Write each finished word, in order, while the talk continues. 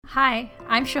Hi,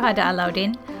 I'm Shuhada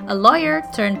Alauddin, a lawyer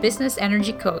turned business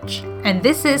energy coach, and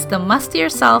this is the Master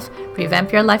Yourself,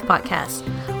 Revamp Your Life podcast,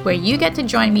 where you get to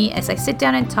join me as I sit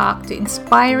down and talk to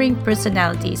inspiring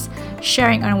personalities,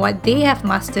 sharing on what they have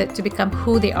mastered to become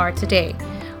who they are today.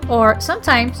 Or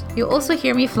sometimes you'll also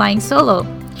hear me flying solo,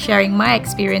 sharing my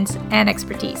experience and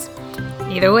expertise.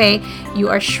 Either way, you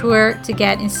are sure to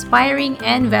get inspiring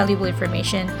and valuable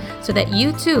information so that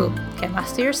you too can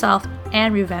master yourself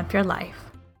and revamp your life.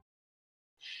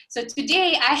 So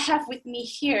today I have with me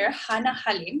here Hana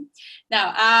Halim.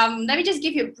 Now, let me just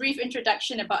give you a brief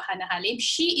introduction about Hana Halim.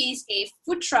 She is a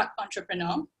food truck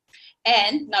entrepreneur.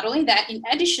 And not only that, in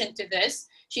addition to this,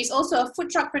 she's also a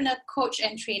Foodtruckpreneur Coach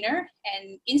and trainer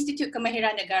and Institut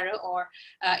Kemahiran Negara, or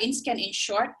INSKEN in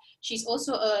short. She's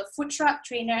also a food truck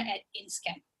trainer at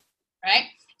INSKEN, right?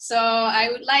 So I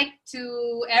would like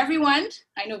to everyone,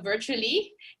 I know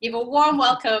virtually, give a warm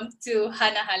welcome to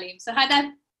Hana Halim. So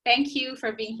Hana, thank you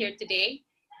for being here today.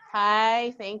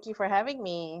 Hi, thank you for having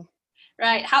me.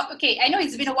 Right. Okay, I know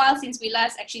it's been a while since we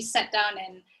last actually sat down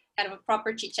and had a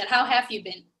proper chit chat. How have you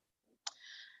been?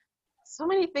 So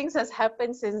many things has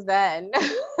happened since then.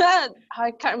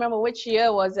 I can't remember which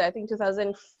year was it. I think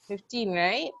 2015,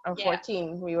 right? Or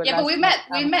 14. We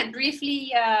met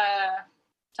briefly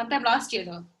sometime last year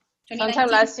though. Sometime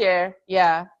last year,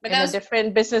 yeah. But in a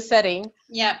different business setting.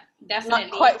 Yeah, definitely.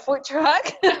 Not quite food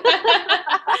truck.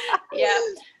 Yeah.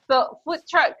 So food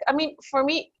truck, I mean, for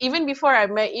me, even before I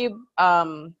met you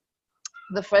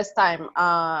the first time,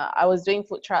 I was doing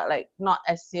food truck, like not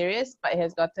as serious, but it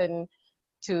has gotten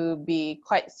to be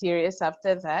quite serious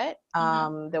after that.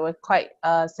 There were quite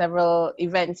several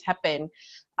events happen.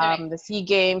 The SEA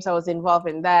Games, I was involved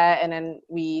in that, and then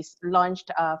we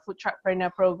launched a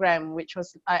Foodtruckpreneur program, which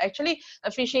was actually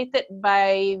officiated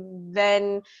by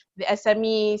then the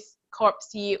SME Corp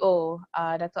CEO,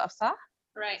 Dato' Afsah.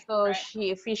 Right. So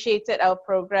she officiated our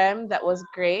program. That was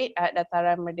great at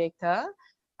Dataran Merdeka.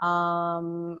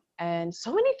 And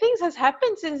so many things has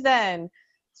happened since then.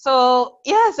 So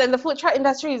yes, and the food truck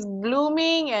industry is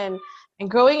blooming and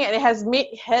growing, and it has made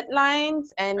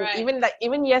headlines. And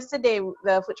even yesterday,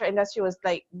 the food truck industry was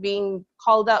like being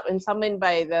called up and summoned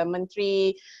by the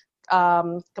Menteri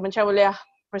Kementerian Wilayah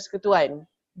Persekutuan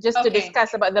just to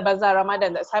discuss about the Bazaar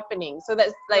Ramadan that's happening. So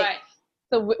that's like,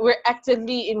 so we're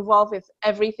actively involved with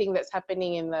everything that's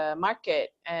happening in the market,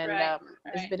 and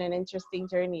it's been an interesting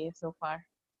journey so far.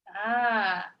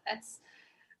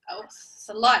 It's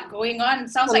a lot going on.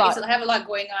 Sounds like you have a lot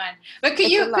going on. But could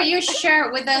you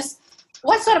share with us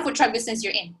what sort of food truck business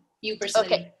you're in, you personally?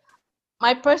 Okay.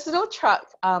 My personal truck,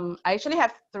 I actually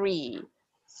have 3.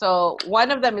 So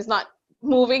one of them is not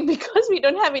moving because we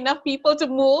don't have enough people to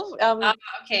move.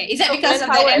 Okay. Is that because of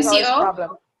the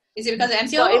MCO? Is it because of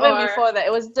MCO? So even before that,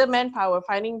 it was the manpower,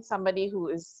 finding somebody who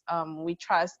is we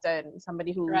trust and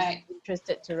somebody who's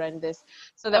interested to run this.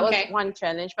 So that was one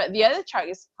challenge. But the other truck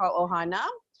is called Ohana.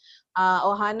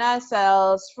 Ohana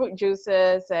sells fruit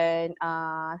juices and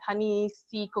honey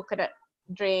sea coconut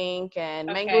drink and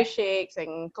mango shakes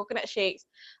and coconut shakes.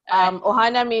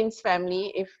 Ohana means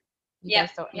family, if you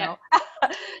guys don't know.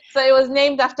 So it was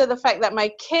named after the fact that my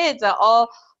kids are all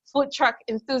food truck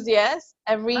enthusiasts.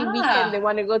 Every weekend they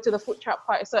want to go to the food truck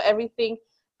park. So everything,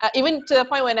 even to the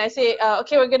point when I say,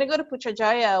 okay, we're going to go to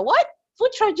Putrajaya. What?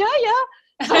 Putrajaya?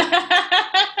 So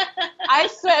I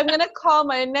swear I'm going to call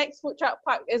my next food truck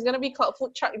park. It's going to be called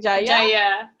Food Truck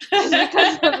Jaya. Because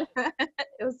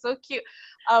it was so cute.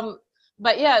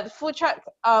 But yeah, the food truck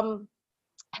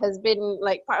has been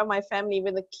like part of my family.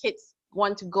 Even the kids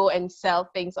want to go and sell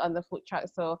things on the food truck.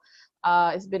 So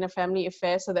it's been a family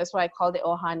affair. So that's why I called it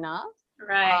Ohana.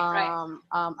 Right.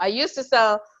 I used to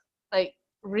sell like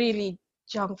really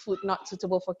junk food not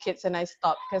suitable for kids, and I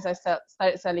stopped because I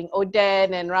started selling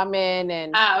oden and ramen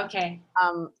and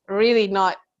really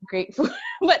not great food,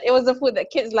 but it was the food that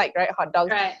kids like, right? Hot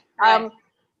dogs.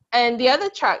 And the other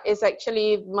truck is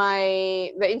actually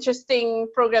the interesting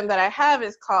program that I have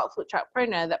is called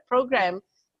Foodtruckpreneur. That program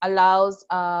allows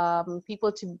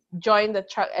people to join the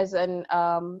truck as an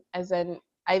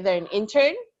either an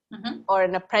intern or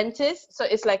an apprentice. So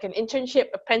it's like an internship,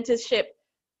 apprenticeship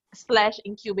 /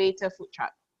 incubator food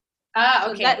truck.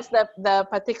 So that's the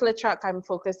particular truck I'm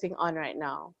focusing on right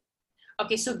now.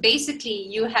 Okay, so basically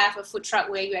you have a food truck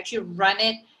where you actually run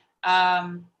it,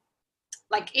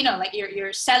 like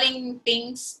you're selling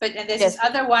things, but and there's this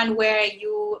other one where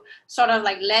you sort of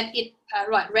like rent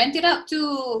it out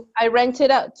to. I rent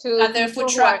it out to other food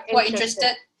truck who are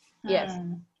interested. Yes.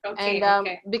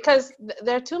 Because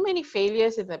there are too many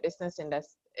failures in the business in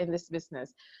this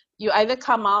business. you either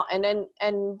come out and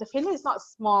the failure is not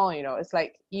small, you know, it's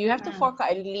like you have to fork out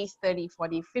at least 30,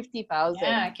 40, 50,000.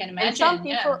 Yeah, I can imagine.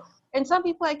 And some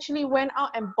people actually went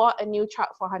out and bought a new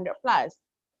truck for 100 plus.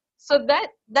 So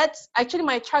that's actually,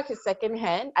 my truck is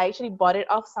secondhand. I actually bought it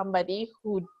off somebody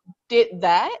who did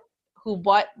that, who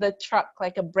bought the truck,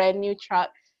 like a brand new truck,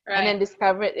 and then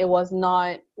discovered it was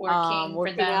not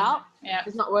working out. Yeah.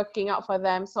 It's not working out for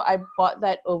them. So I bought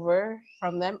that over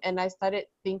from them, and I started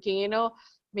thinking, you know,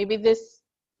 maybe this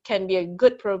can be a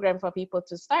good program for people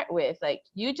to start with. Like,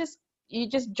 you just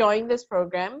join this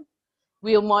program.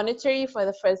 We'll monitor you for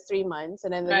the first 3 months,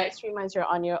 and then the next 3 months you're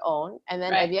on your own. And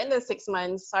then at the end of the 6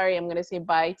 months, sorry, I'm going to say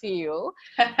bye to you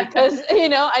because, you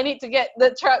know, I need to get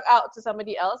the truck out to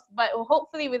somebody else. But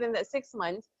hopefully within that 6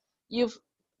 months, you've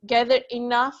gathered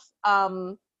enough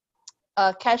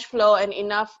cash flow and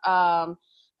enough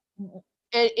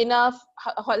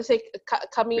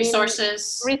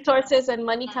resources and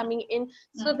money coming in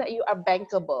so that you are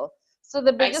bankable. So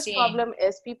the biggest problem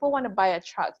is people want to buy a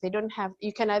truck. They don't have,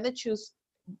 you can either choose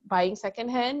buying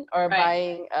secondhand or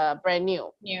buying brand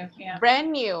new.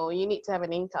 Brand new, you need to have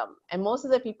an income. And most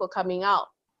of the people coming out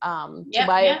to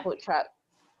buy a food truck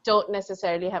don't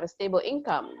necessarily have a stable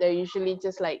income. They're usually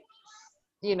just like,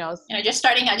 you know, just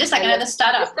starting out, just like another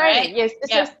startup, right? Yes,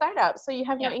 it's a startup. So you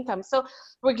have no income. So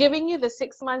we're giving you the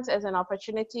 6 months as an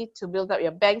opportunity to build up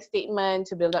your bank statement,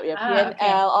 to build up your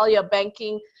P&L, all your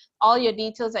banking, all your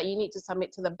details that you need to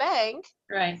submit to the bank,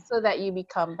 so that you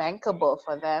become bankable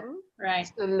for them,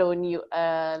 to loan you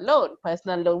a loan,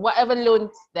 personal loan, whatever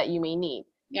loans that you may need.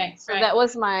 So that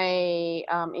was my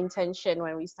intention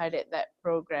when we started that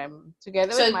program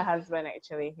together with my husband,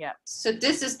 actually. So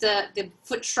this is the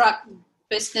food truck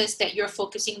business that you're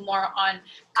focusing more on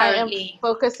currently? I am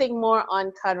focusing more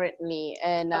on currently,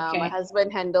 and my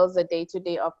husband handles the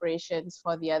day-to-day operations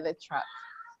for the other truck.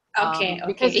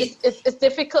 Because it's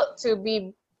difficult to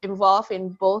be involved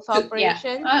in both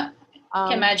operations.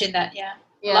 Can imagine that.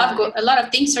 A lot of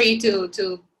things for you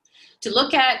to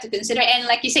look at, to consider. And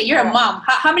like you said, you're a mom.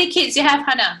 How many kids do you have,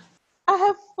 Hana? I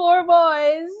have 4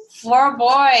 boys. 4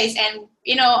 boys, and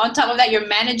you know, on top of that, you're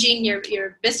managing your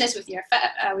business with your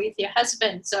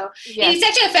husband. So it's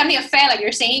actually a family affair, like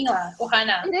you're saying,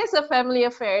 Ohana. It is a family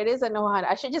affair. It is an Ohana.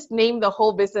 I should just name the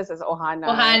whole business as Ohana.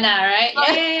 Ohana, right?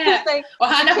 Yeah. Like,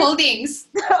 Ohana Holdings.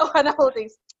 Ohana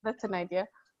Holdings. That's an idea.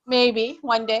 Maybe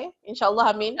one day, inshallah.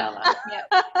 Amin.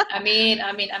 Amin.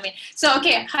 So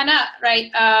okay, Hana,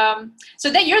 right?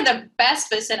 So then you're the best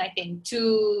person, I think,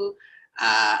 to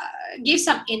give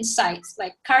some insights.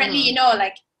 Like currently, you know,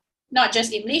 like not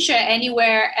just in Malaysia,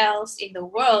 anywhere else in the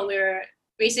world, we're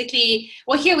basically,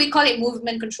 well, here we call it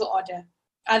movement control order.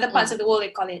 Other parts of the world, they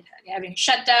call it having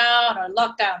shutdown or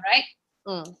lockdown, right?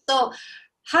 So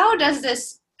how does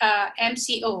this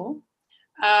MCO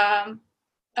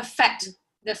affect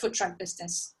the food truck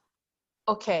business?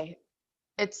 Okay,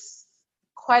 it's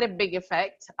quite a big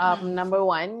effect. Number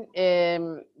one,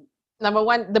 the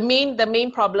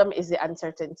main problem is the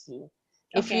uncertainty.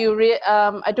 If you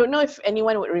I don't know if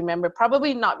anyone would remember,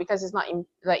 probably not, because it's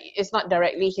not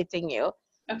directly hitting you.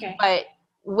 But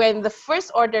when the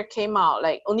first order came out,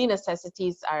 like only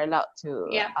necessities are allowed to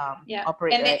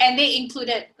operate. And they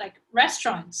included like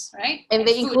restaurants, right? And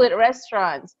they included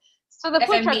restaurants. So the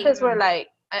food truckers were like,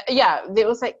 they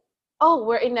was like, oh,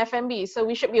 we're in F&B, so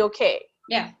we should be okay.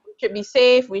 We should be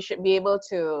safe. We should be able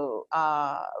to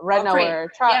run our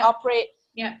truck, operate.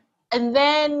 And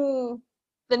then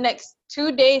the next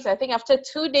 2 days, I think after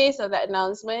 2 days of that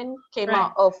announcement came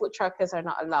out, food truckers are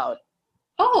not allowed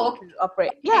to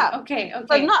operate. Okay.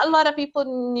 So not a lot of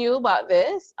people knew about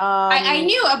this. I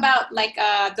knew about like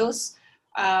those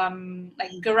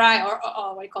like garage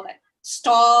or what do you call it?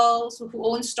 Stalls, who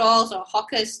own stalls or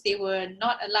hawkers, they were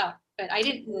not allowed. But I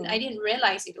didn't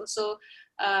realize it also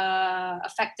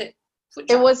affected food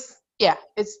truck. It was,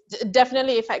 it's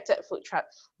definitely affected food truck.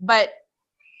 But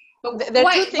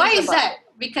why is that?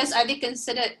 Because are they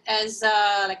considered as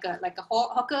like a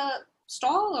hawker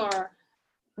stall, or?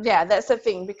 Yeah, that's the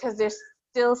thing, because they're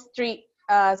still street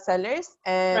sellers,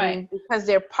 and because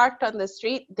they're parked on the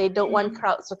street, they don't want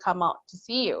crowds to come out to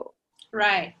see you.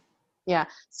 Yeah.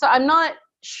 So I'm not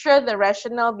sure the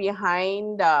rationale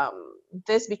behind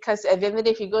this, because at the end of the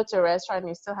day, if you go to a restaurant,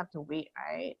 you still have to wait,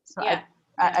 right? So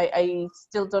I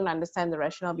still don't understand the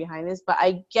rationale behind this, but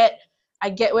I get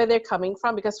where they're coming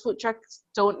from, because food trucks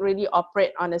don't really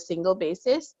operate on a single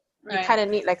basis. You kind of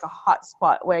need like a hot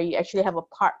spot where you actually have a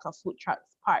park of food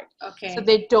trucks parked. So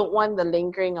they don't want the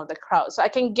lingering of the crowd. So I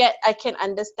can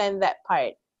understand that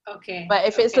part. But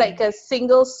if it's like a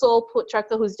single sole food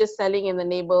trucker who's just selling in the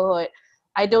neighborhood,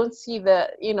 I don't see the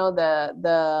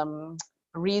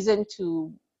reason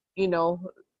to,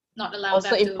 not allow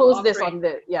also them to impose this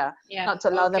operate. on not to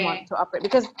allow them to operate,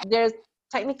 because there's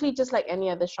technically just like any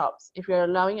other shops. If you're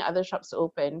allowing other shops to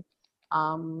open,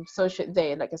 so should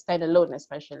they, like a standalone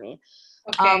especially.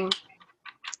 So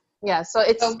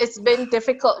it's been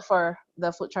difficult for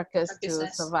the food truckers to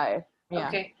survive.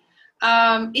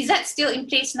 Is that still in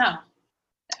place now?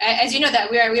 As you know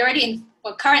that we're already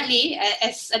currently,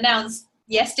 as announced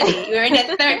yesterday, we're in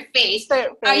the third phase.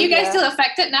 Are you guys still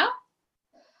affected now?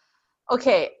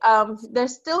 Okay,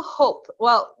 there's still hope.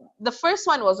 Well, the first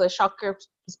one was a shocker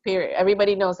period.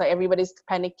 Everybody knows, like, everybody's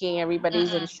panicking,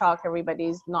 everybody's in shock,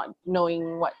 everybody's not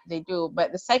knowing what they do.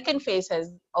 But the second phase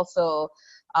has also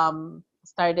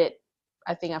started,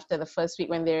 I think, after the first week,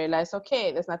 when they realized,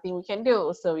 okay, there's nothing we can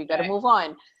do, so we got to move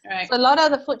on. So a lot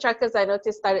of the food truckers, I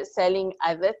noticed, started selling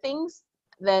other things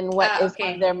than what is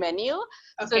on their menu.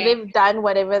 So they've done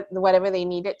whatever they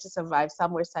needed to survive.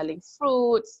 Some were selling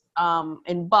fruits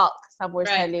in bulk. Some were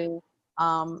selling,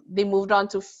 they moved on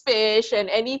to fish and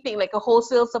anything, like a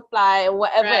wholesale supply,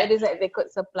 whatever it is that they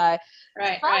could supply.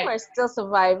 Some are still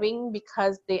surviving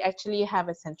because they actually have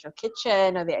a central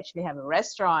kitchen, or they actually have a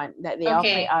restaurant that they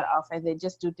operate out of, and they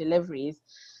just do deliveries.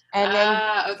 And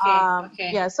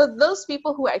then, so those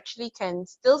people who actually can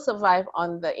still survive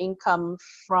on the income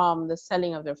from the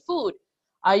selling of their food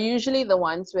are usually the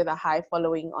ones with a high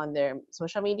following on their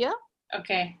social media.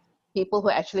 People who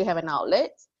actually have an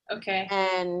outlet.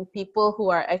 And people who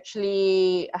are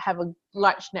actually have a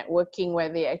large networking, where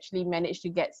they actually manage to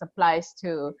get supplies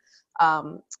to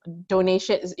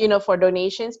donations, for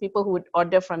donations, people who would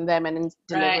order from them and then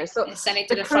deliver. So send it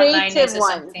to the creative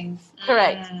ones,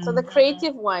 correct. So the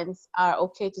creative ones are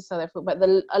okay to sell their food, but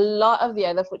a lot of the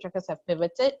other food truckers have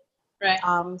pivoted,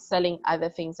 selling other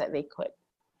things that they could.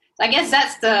 So I guess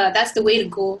that's the way to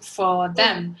go for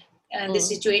them. The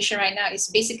situation right now is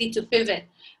basically to pivot.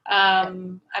 I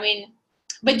mean,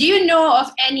 but do you know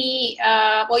of any?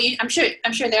 I'm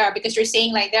sure there are, because you're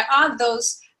saying like there are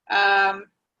those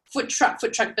food truck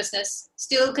business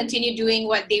still continue doing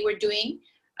what they were doing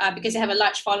because they have a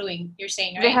large following. You're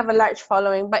saying, right? They have a large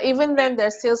following, but even then,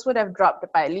 their sales would have dropped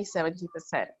by at least 70%.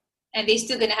 And they're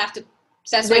still gonna have to.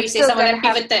 So that's why you say some of them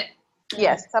pivoted.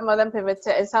 Yes, some of them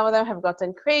pivoted, and some of them have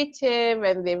gotten creative,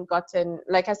 and they've gotten,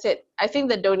 like I said, I think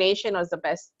the donation was the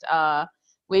best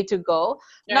way to go.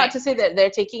 Not to say that they're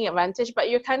taking advantage, but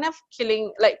you're kind of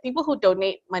killing, like, people who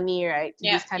donate money, right,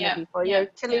 to these kind of people. You're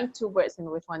killing two birds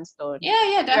with one stone.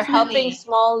 Definitely. You're helping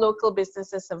small local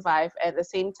businesses survive. At the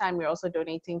same time, you're also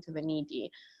donating to the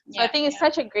needy. So I think it's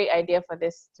such a great idea for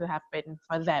this to happen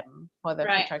for them, for the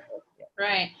food truckers.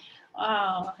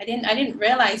 Oh, I didn't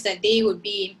realize that they would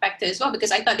be impacted as well,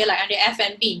 because I thought they're like under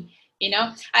F&B.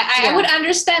 I would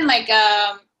understand, like,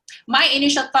 my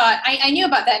initial thought, I knew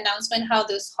about that announcement, how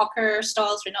those hawker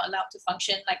stalls were not allowed to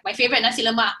function. Like my favorite nasi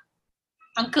lemak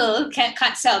uncle can't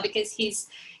sell because he's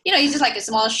just like a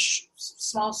small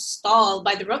stall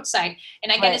by the roadside,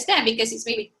 and I can understand because it's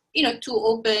maybe too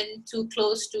open, too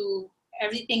close to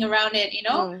everything around it,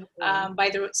 by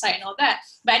the roadside and all that.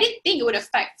 But I didn't think it would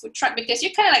affect food truck, because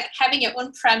you're kind of like having your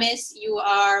own premise. You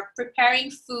are preparing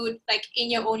food like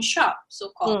in your own shop,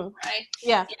 so-called, right?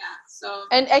 Yeah. So,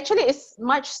 and actually, it's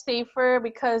much safer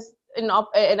because in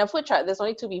a food truck, there's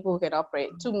only 2 people who can operate,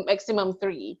 2, maximum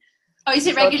 3. Oh, is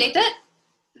it regulated?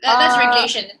 That's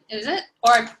regulation, is it?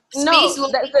 Or space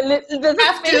will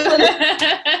have to.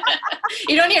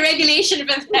 You don't need regulation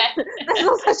for that. There's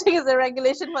no such thing as a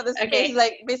regulation for the space.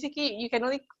 Like, basically, you can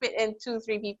only fit in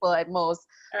 2-3 people at most.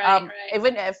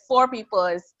 Even at 4 people,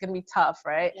 it's gonna be tough,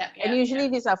 right? And usually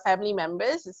these are family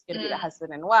members. It's gonna be the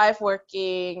husband and wife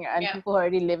working, and people who are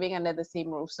already living under the same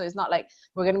roof. So it's not like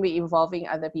we're gonna be involving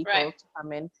other people to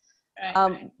come in.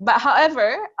 But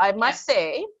however, I must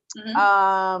say,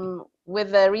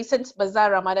 with the recent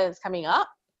Bazaar Ramadan that's coming up,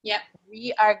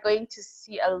 we are going to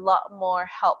see a lot more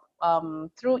help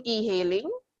through e-hailing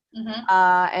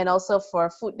and also for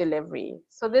food delivery.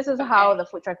 So this is how the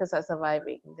food truckers are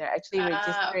surviving. They're actually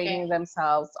registering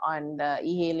themselves on the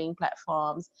e-hailing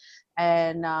platforms.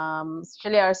 And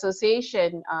actually our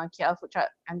association, KL Food Truck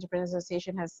Entrepreneurs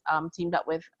Association, has teamed up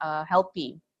with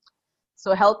Helpy.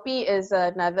 So Helpy is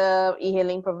another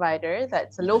e-hailing provider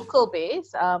that's a local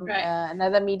base,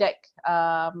 another MEDEC,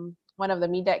 one of the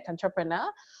MEDEC entrepreneur.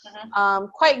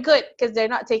 Quite good because they're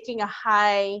not taking a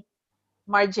high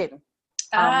margin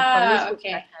from these food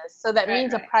truckers. So that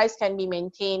means the price can be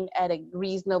maintained at a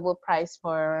reasonable price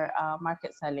for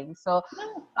market selling. So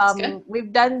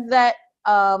we've done that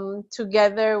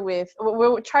together with,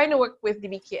 we're trying to work with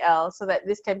DBKL so that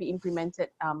this can be implemented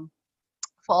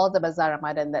for all the Bazaar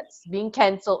Ramadan that's being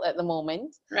cancelled at the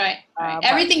moment. Right.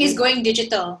 Everything is going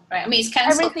digital, right? I mean, it's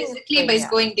cancelled physically, but it's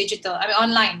going digital. I mean,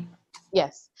 online.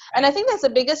 Yes. And I think that's the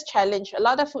biggest challenge. A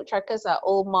lot of food truckers are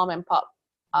old mom and pop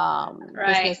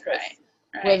businesses.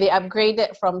 Where they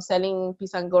upgraded from selling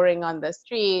pisang goreng on the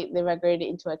street, they've upgraded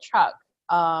into a truck.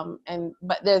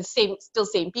 But they're still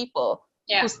same people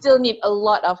who still need a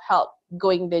lot of help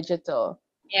going digital.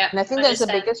 Yeah, and I think that's the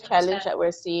biggest challenge that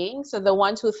we're seeing. So the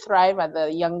ones who thrive are the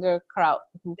younger crowd,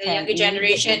 younger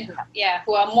generation,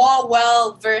 who are more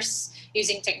well versed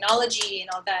using technology and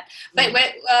all that. But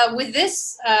with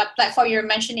this platform you were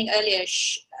mentioning earlier,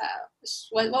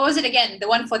 what was it again? The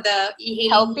one for the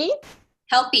e-hailing?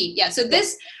 Helpy. Yeah. So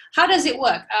this, how does it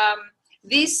work?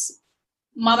 This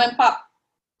mom and pop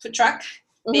food truck,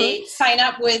 they sign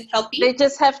up with Helpy. They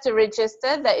just have to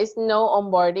register. There is no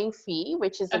onboarding fee,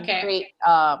 which is a great,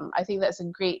 I think that's a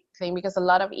great thing, because a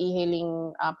lot of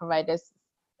e-hailing providers,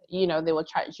 they will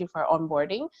charge you for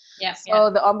onboarding. So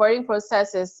the onboarding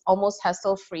process is almost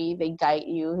hassle-free. They guide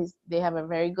you. They have a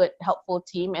very good, helpful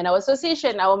team. And our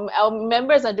association, our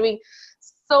members are doing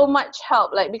so much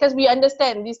help, because we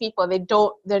understand these people,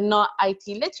 they're not IT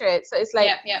literate. So it's like,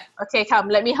 okay, come,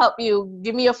 let me help you.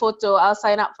 Give me your photo. I'll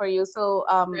sign up for you. So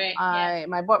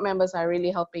my board members are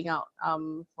really helping out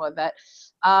for that.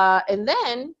 And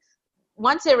then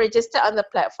once they register on the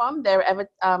platform, their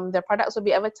products will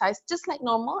be advertised just like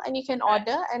normal, and you can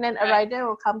order, and then a rider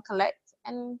will come collect,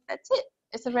 and that's it.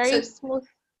 It's a very smooth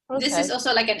process. This is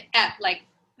also like an app, like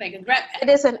a Grab app. It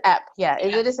is an app,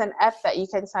 It is an app that you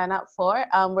can sign up for.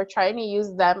 We're trying to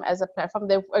use them as a platform.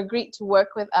 They've agreed to work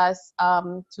with us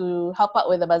to help out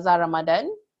with the Bazaar Ramadan.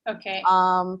 Okay.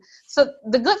 So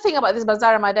the good thing about this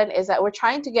Bazaar Ramadan is that we're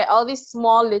trying to get all these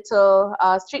small little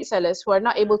street sellers who are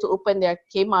not able to open their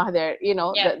kemah,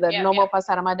 the normal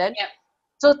Pasar Ramadan.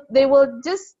 So they will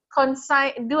just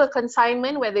do a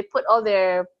consignment where they put all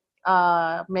their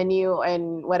menu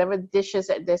and whatever dishes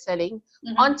that they're selling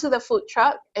onto the food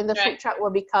truck, and the food truck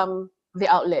will become the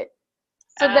outlet.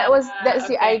 So that's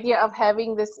the idea of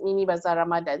having this mini Bazaar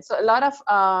Ramadan. So a lot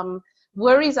of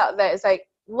worries out there is like,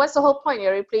 what's the whole point?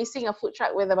 You're replacing a food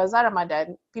truck with a Bazaar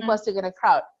Ramadan. People are still going to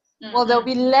crowd. Well, there'll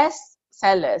be less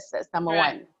sellers. That's number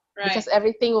one. Because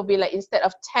everything will be like, instead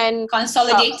of 10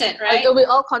 consolidated, trucks, right? It'll be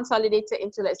all consolidated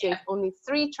into, let's say, only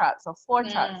 3 trucks or 4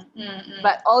 trucks.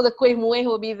 But all the kuih muih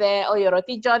will be there, all your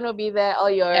roti john will be there, all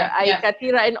your air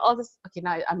katira and all this. Okay,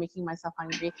 now I'm making myself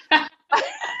hungry.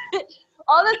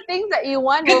 All the things that you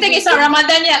want. Good thing it's not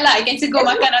Ramadan yet lah. I can still go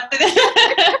makan after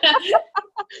that.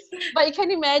 But you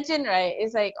can imagine, right?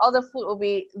 It's like all the food will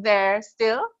be there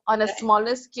still on a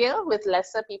smaller scale with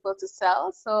lesser people to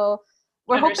sell. So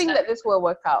we're hoping that this will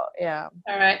work out. Yeah.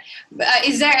 All right.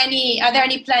 Are there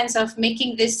any plans of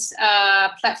making this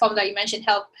platform that you mentioned,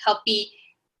 Helpy,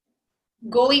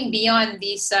 going beyond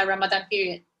this Ramadan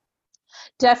period?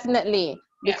 Definitely,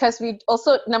 because we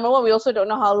also, number one, we also don't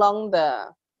know how long the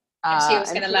MCO is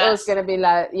going to last. It's going to be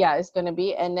it's going to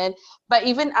be, and then, but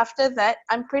even after that,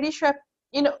 I'm pretty sure,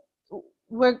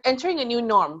 we're entering a new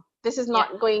norm. This is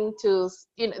not going to,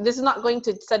 this is not going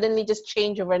to suddenly just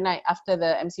change overnight after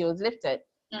the MCO is lifted.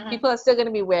 People are still going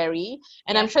to be wary,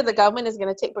 and I'm sure the government is going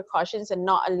to take precautions and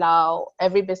not allow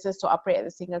every business to operate at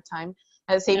the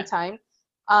same time.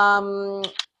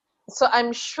 So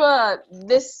I'm sure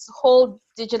this whole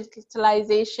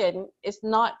digitalization is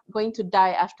not going to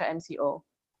die after MCO.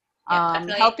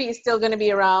 Helpy is still going to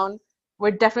be around. We're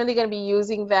definitely going to be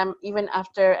using them even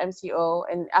after MCO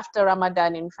and after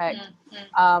Ramadan, in fact.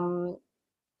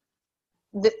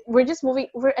 We're just moving,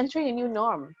 we're entering a new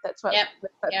norm. That's what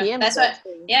PM that's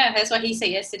what he said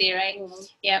yesterday, right?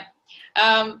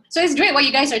 So it's great what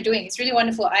you guys are doing. It's really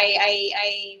wonderful.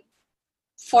 I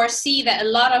foresee that a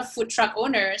lot of food truck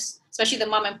owners, especially the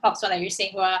mom and pops, like you're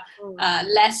saying, who are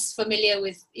less familiar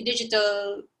with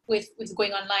digital, with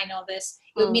going online and all this,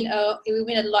 it will mean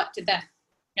a lot to them,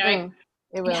 right?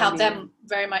 It will help them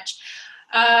very much.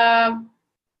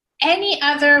 Any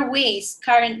other ways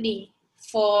currently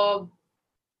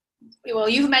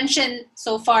you've mentioned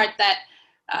so far that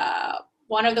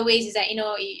one of the ways is that,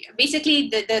 basically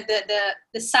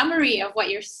the summary of what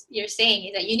you're saying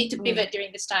is that you need to pivot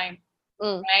during this time,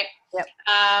 right?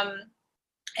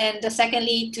 And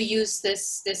secondly, to use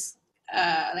this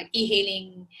like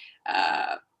e-hailing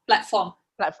platforms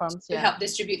to help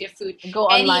distribute their food. Go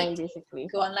online, basically.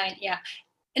 Go online,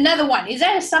 Another one, is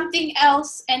there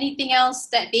anything else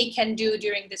that they can do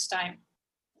during this time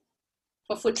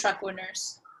for food truck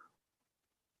owners?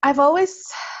 I've always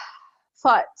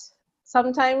thought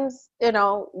sometimes,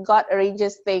 God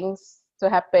arranges things to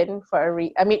happen for a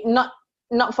reason. I mean,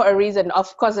 not for a reason.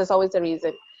 Of course, there's always a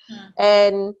reason.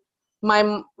 And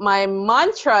my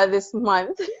mantra this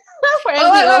month for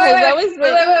MCO has always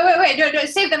been... Wait. Don't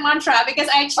save the mantra, because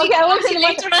I actually... Okay, I will say the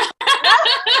mantra.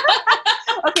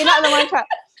 Okay, not the mantra.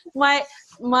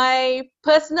 My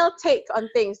personal take on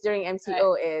things during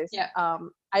MCO is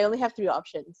I only have 3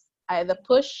 options. I either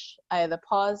push, I either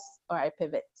pause, or I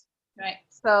pivot. Right.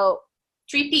 So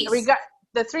 3 P's.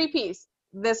 The 3 P's.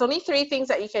 There's only 3 things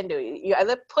that you can do. You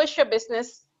either push your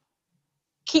business,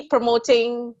 keep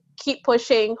promoting, keep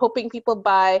pushing, hoping people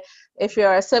buy. If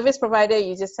you're a service provider,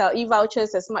 you just sell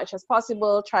e-vouchers as much as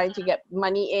possible, trying to get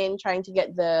money in, trying to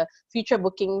get the future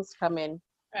bookings come in.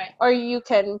 Right. Or you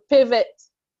can pivot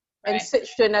and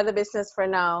switch to another business for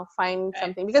now, find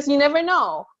something. Because you never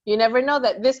know. You never know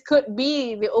that this could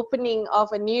be the opening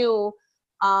of a new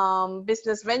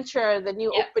business venture, the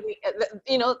new opening,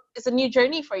 it's a new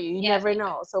journey for you. You never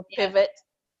know. So pivot.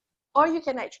 Or you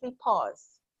can actually pause.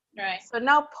 Right. So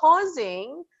now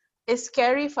pausing is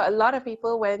scary for a lot of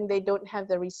people when they don't have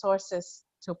the resources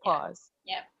to pause.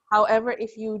 Yeah. However,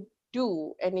 if you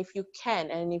do, and if you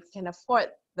can, and if you can afford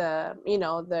the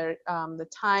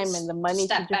time and the money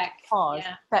to just pause,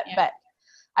 step back,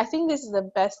 I think this is the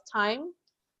best time,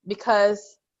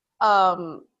 because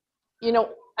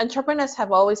entrepreneurs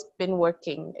have always been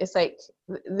working. It's like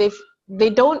they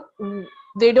don't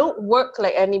work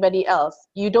like anybody else.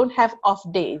 You don't have off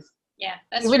days. Yeah,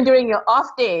 that's even true. During your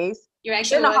off days, you're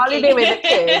actually on a holiday with the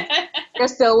kids, you're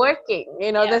still working.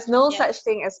 There's no such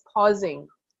thing as pausing.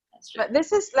 That's true. But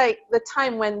this is like the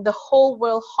time when the whole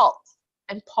world halts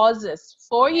and pauses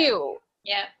for you.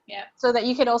 Yeah. So that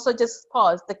you can also just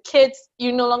pause. The kids,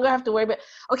 you no longer have to worry about,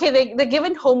 okay, they're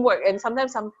given homework, and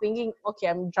sometimes I'm thinking, okay,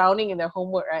 I'm drowning in their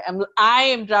homework, right? I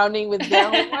am drowning with their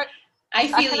homework. I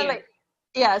feel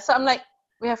you. So I'm like,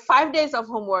 we have 5 days of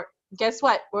homework. Guess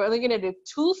what? We're only going to do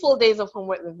 2 full days of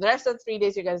homework. The rest of 3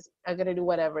 days, you guys are going to do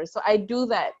whatever. So I do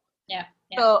that. Yeah.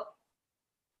 So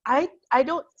I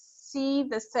don't see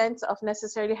the sense of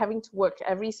necessarily having to work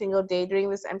every single day during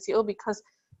this MCO, because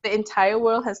the entire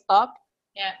world has stopped.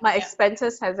 My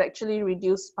expenses has actually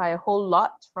reduced by a whole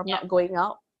lot from not going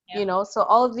out. So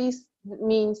all of these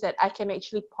means that I can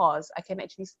actually pause. I can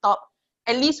actually stop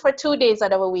at least for 2 days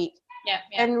out of a week.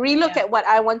 And relook at what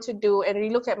I want to do, and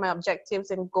relook at my objectives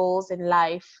and goals in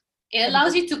life. It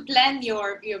allows you to plan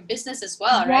your business as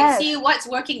well, right? See what's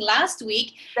working last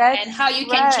week and how you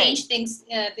can change things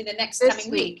in the next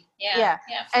coming week. Yeah.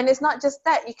 And it's not just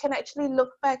that. You can actually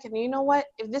look back and, you know what?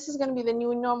 If this is going to be the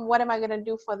new norm, what am I going to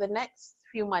do for the next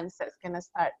few months that's going to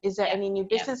start? Is there any new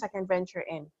business I can venture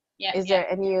in? Is there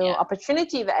any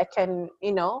opportunity that I can,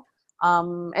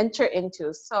 enter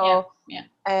into? So,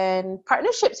 and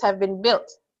partnerships have been built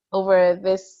over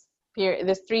this period,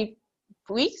 this 3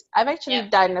 weeks. I've actually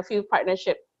done a few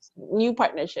new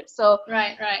partnerships. So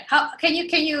right. How can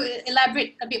you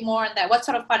elaborate a bit more on that? What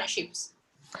sort of partnerships?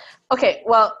 Okay,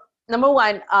 well, number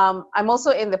one, I'm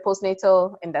also in the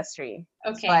postnatal industry.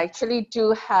 Okay. So I actually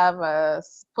do have a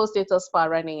postnatal spa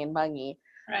running in Bangi.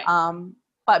 Right.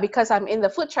 But because I'm in the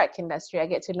food truck industry, I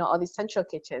get to know all these central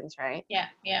kitchens, right? Yeah.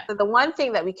 So the one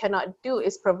thing that we cannot do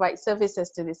is provide services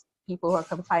to these people who are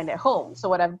confined at home. So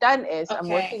what I've done is I'm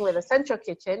working with a central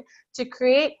kitchen to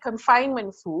create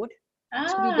confinement food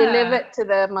to be delivered to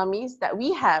the mummies that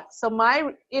we have. So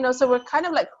so we're kind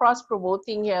of like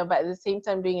cross-promoting here, but at the same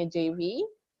time doing a JV.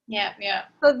 Yeah.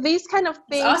 So these kind of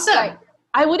things, it's awesome. like,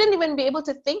 I wouldn't even be able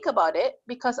to think about it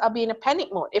because I'll be in a panic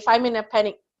mode. If I'm in a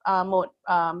panic mode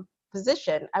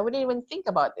position, I wouldn't even think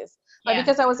about this. But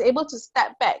because I was able to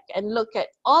step back and look at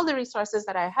all the resources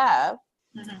that I have,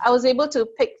 I was able to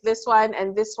pick this one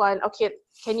and this one. Okay,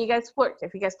 can you guys work?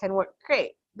 If you guys can work,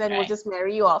 great. Then we'll just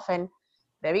marry you off, and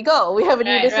there we go. We have a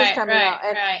new business coming out.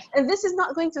 And this is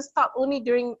not going to stop only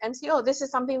during MCO. This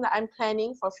is something that I'm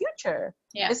planning for future.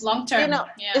 It's long term.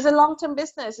 It's a long term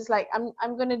business. It's like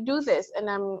I'm going to do this, and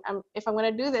if I'm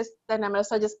going to do this, then I'm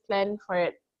also just plan for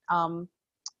it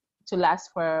to last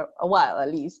for a while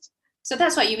at least. So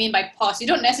that's what you mean by pause. You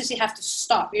don't necessarily have to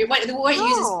stop. The word you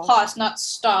use is pause, not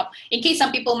stop. In case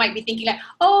some people might be thinking like,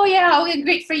 oh yeah, okay,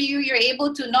 great for you. You're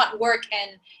able to not work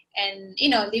and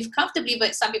live comfortably.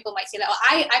 But some people might say like, oh,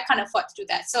 I can't afford to do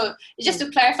that. So just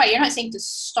to clarify, you're not saying to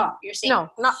stop. You're saying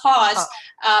pause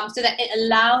so that it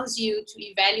allows you to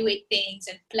evaluate things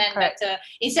and plan better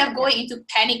instead of going into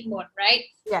panic mode, right?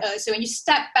 Yes. So when you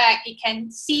step back, you can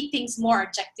see things more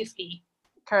objectively.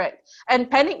 Correct.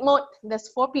 And panic mode, there's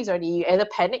 4 P's already. You either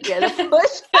panic, you either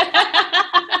push.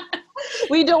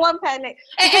 We don't want panic.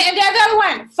 And the other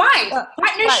one, 5,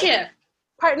 partnership.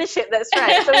 Partnership, that's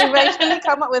right. So we've actually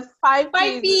come up with 5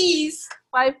 P's.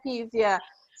 5 P's, yeah.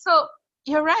 So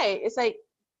you're right. It's like,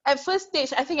 at first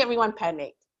stage, I think everyone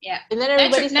panicked. Yeah. And then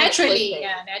everybody naturally.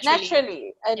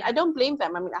 And I don't blame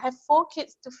them. I mean, I have 4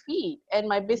 kids to feed, and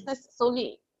my business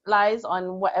solely lies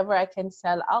on whatever I can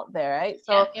sell out there, right?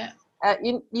 So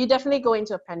you definitely go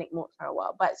into a panic mode for a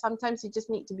while, but sometimes you just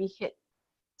need to be hit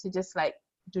to just like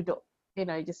you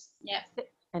just sit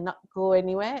and not go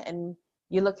anywhere, and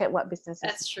you look at what business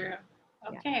That's true.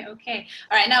 Okay.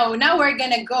 All right, now we're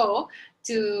gonna go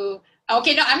to.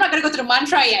 Okay, no, I'm not gonna go to the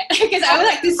mantra yet because I would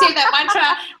like to say that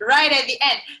mantra right at the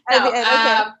end.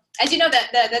 Now, as you know,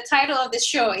 the title of this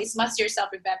show is "Must Yourself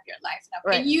Revamp Your Life."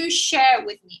 Now, can you share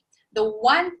with me the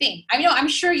one thing? I mean, I'm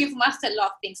sure you've mastered a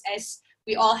lot of things, as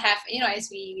we all have. As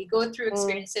we go through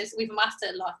experiences, we've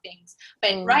mastered a lot of things.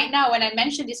 But right now, when I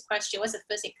mention this question, what's the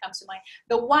first thing that comes to mind?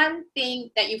 The one thing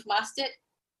that you've mastered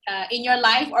in your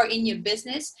life or in your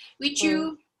business, which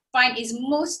you find is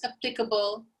most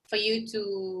applicable for you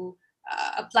to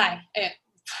apply,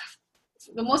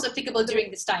 the most applicable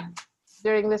during this time.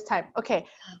 Okay.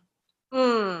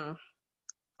 I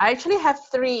actually have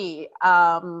 3.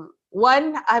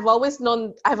 One, I've always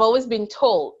been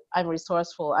told I'm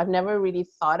resourceful. I've never really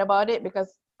thought about it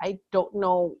because I don't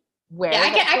know where. Yeah,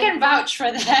 I can vouch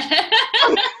for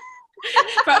that.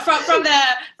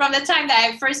 from the time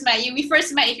that I first met you. We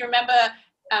first met, if you remember,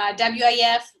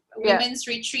 WIF Women's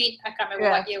Retreat. I can't remember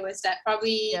what year was that.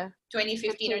 Probably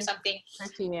 2015 or something.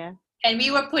 15, yeah. And we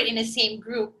were put in the same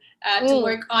group to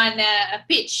work on a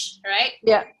pitch, right?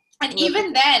 Yeah. And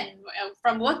even then,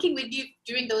 from working with you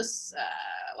during those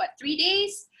 3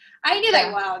 days, I knew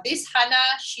like, wow, this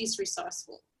Hana, she's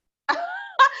resourceful.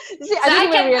 See, so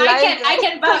I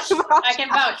can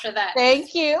vouch for that.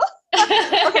 Thank you.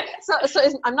 Okay, so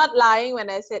I'm not lying when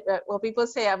I said people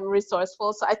say I'm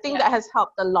resourceful. So I think that has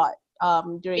helped a lot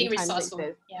during times like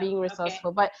this, being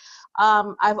resourceful. But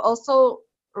I've also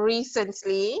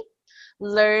recently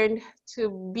learned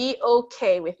to be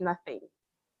okay with nothing.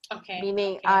 Okay.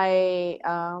 Meaning I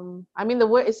mean the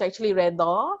word is actually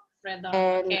redha.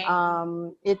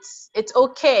 And it's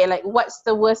okay. Like, what's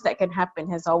the worst that can happen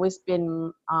has always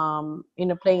been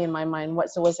playing in my mind.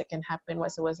 What's the worst that can happen?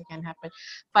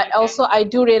 But also I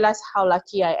do realize how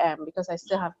lucky I am because I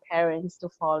still have parents to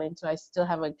fall into. I still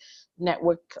have a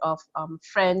network of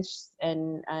friends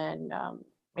and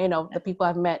the people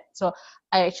I've met. So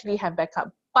I actually have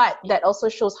backup. But that also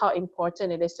shows how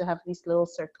important it is to have these little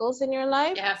circles in your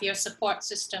life. You have your support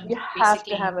system. You have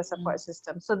to have a support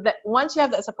system. So that once you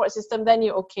have that support system, then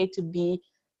you're okay to be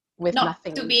with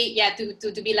nothing. To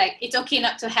be like, it's okay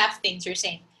not to have things, you're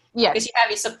saying. Yes. Because you have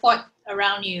your support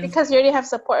around you. Because you already have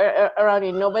support around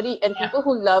you. People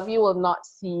who love you will not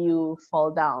see you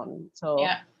fall down. So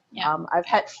I've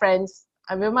had friends,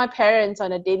 I'm with my parents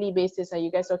on a daily basis. Are you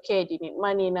guys okay? Do you need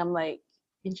money? And I'm like,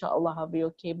 Inshallah, I'll be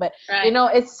okay. But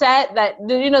it's sad that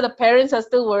the parents are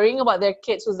still worrying about their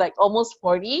kids who's like almost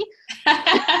 40. No,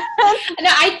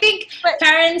 I think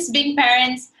parents being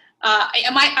parents,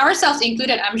 ourselves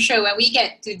included, I'm sure when we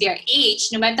get to their age,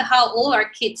 no matter how old our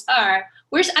kids are,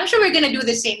 I'm sure we're gonna do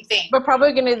the same thing. We're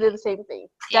probably gonna do the same thing.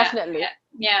 Definitely.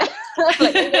 Yeah.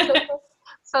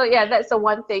 So that's the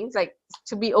one thing, like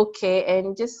to be okay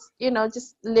and just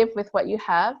live with what you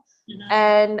have. Mm-hmm.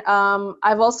 And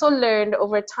I've also learned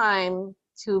over time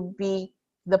to be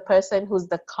the person who's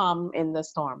the calm in the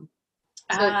storm.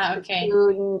 Okay.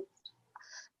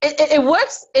 It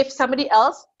works if somebody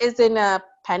else is in a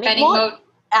panic mode.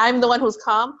 I'm the one who's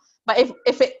calm. But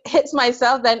if it hits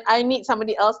myself, then I need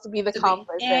somebody else to be the calm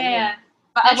person. Yeah.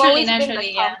 But I've always been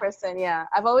the calm person. Yeah.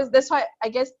 That's why I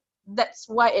guess that's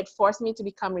why it forced me to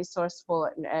become resourceful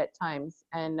at times.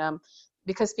 And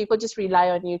because people just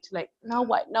rely on you to like, now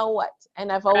what?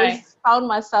 And I've always found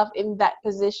myself in that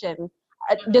position.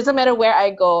 It doesn't matter where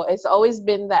I go. It's always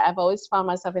been that I've always found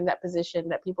myself in that position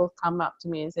that people come up to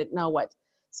me and said, now what?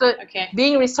 So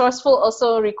being resourceful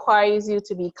also requires you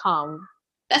to be calm.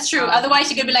 That's true.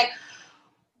 Otherwise, you're gonna be like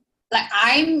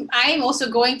I'm also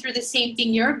going through the same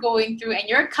thing you're going through, and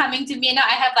you're coming to me, and now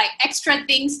I have like extra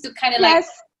things to kind of like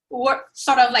work,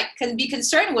 sort of like can be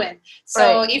concerned with.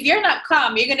 So if you're not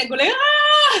calm, you're gonna go like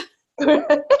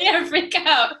you're freak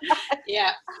out.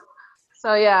 Yeah.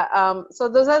 So so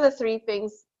those are the 3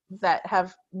 things that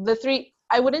have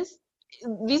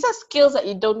these are skills that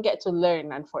you don't get to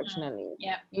learn, unfortunately.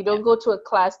 You don't go to a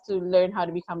class to learn how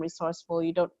to become resourceful.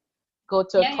 You don't go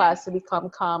to a class to become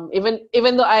calm.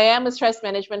 Even though I am a stress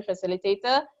management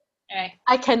facilitator,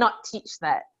 I cannot teach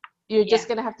that. You're just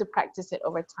going to have to practice it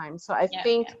over time. So I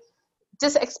think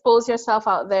just expose yourself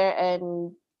out there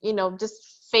and,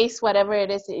 just face whatever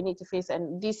it is that you need to face.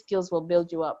 And these skills will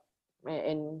build you up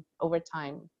over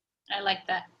time. I like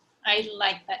that. I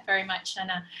like that very much,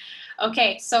 Hana.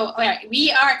 Okay, so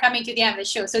we are coming to the end of the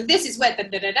show. So this is where where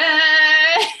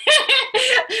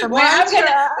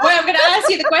I'm gonna ask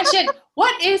you the question: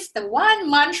 what is the one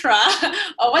mantra,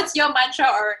 or what's your mantra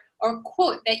or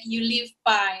quote that you live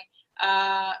by,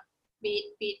 be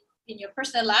it in your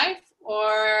personal life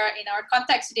or in our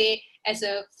context today as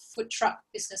a food truck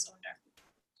business owner?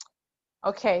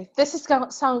 Okay, this is going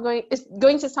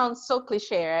to sound so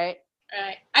cliche, right?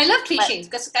 Right. I love cliches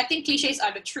because I think cliches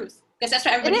are the truth. Because that's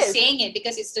why everybody's saying it,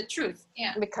 because it's the truth.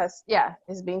 Yeah. Because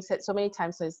it's being said so many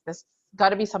times, so there's got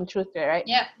to be some truth there, right?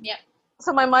 Yeah.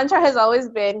 So my mantra has always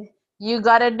been, you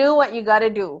got to do what you got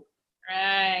to do.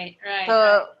 Right.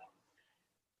 So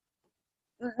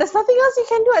there's nothing else you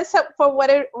can do except for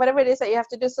whatever it is that you have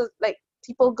to do. So like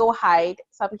people go hide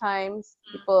sometimes.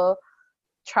 People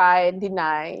try and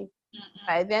deny.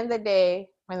 But at the end of the day,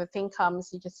 when the thing comes,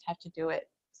 you just have to do it.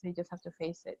 So you just have to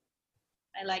face it.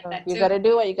 I like that too. You got to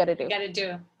do what you got to do. You got to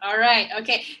do. All right.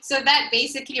 Okay. So that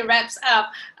basically wraps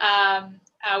up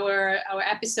our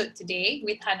episode today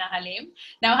with Hana Halim.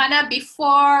 Now, Hana,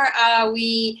 before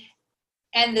we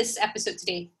end this episode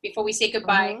today, before we say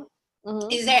goodbye,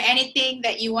 is there anything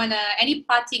that you any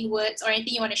parting words or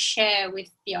anything you want to share with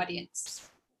the audience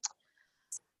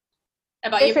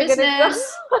about your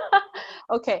business?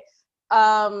 Okay.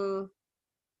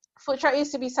 Food truck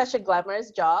used to be such a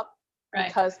glamorous job, right?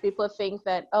 Because people think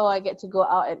that, I get to go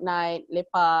out at night,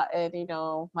 lepak,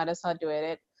 and might as well do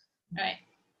it. Right.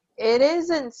 It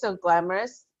isn't so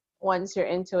glamorous once you're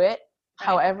into it. Right.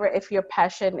 However, if your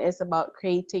passion is about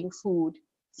creating food,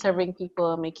 serving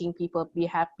people, making people be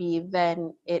happy,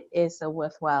 then it is a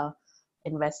worthwhile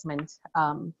investment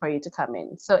for you to come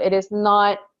in. So it is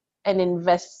not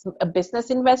a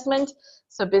business investment.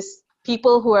 So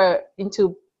people who are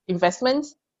into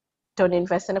investments don't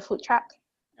invest in a food truck.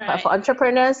 Right. But for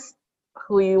entrepreneurs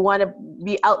who you want to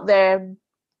be out there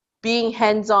being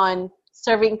hands-on,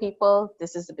 serving people,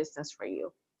 this is the business for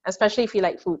you. Especially if you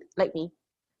like food, like me.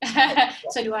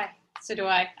 So do I.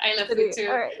 I love food too.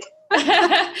 All right.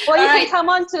 Well, you can come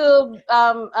on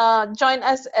to join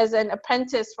us as an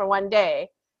apprentice for one day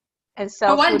and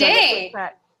sell for one food day.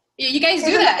 You guys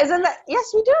do that? Isn't that?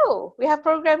 Yes, we do. We have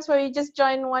programs where you just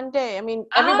join one day. I mean,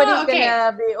 everybody's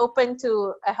gonna be open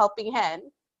to a helping hand.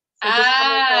 So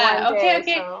okay.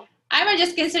 So. I might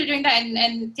just consider doing that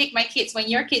and take my kids when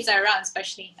your kids are around,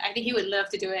 especially. I think he would love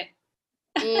to do it.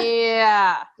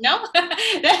 Yeah. No?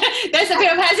 There's a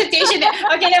bit of hesitation there.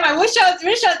 Okay, never mind. We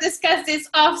shall discuss this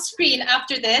off screen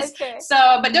after this. Okay.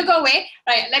 So, but don't go away.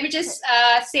 Right, let me just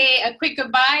say a quick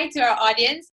goodbye to our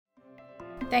audience.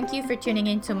 Thank you for tuning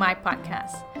in to my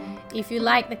podcast. If you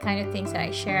like the kind of things that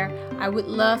I share, I would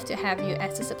love to have you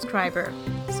as a subscriber.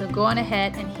 So go on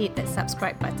ahead and hit that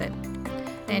subscribe button.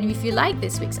 And if you like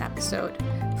this week's episode,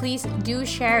 please do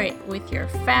share it with your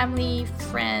family,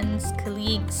 friends,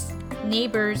 colleagues,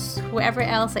 neighbors, whoever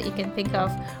else that you can think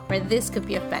of where this could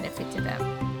be of benefit to them.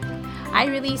 I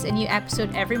release a new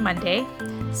episode every Monday,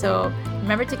 so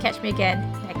remember to catch me again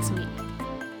next week.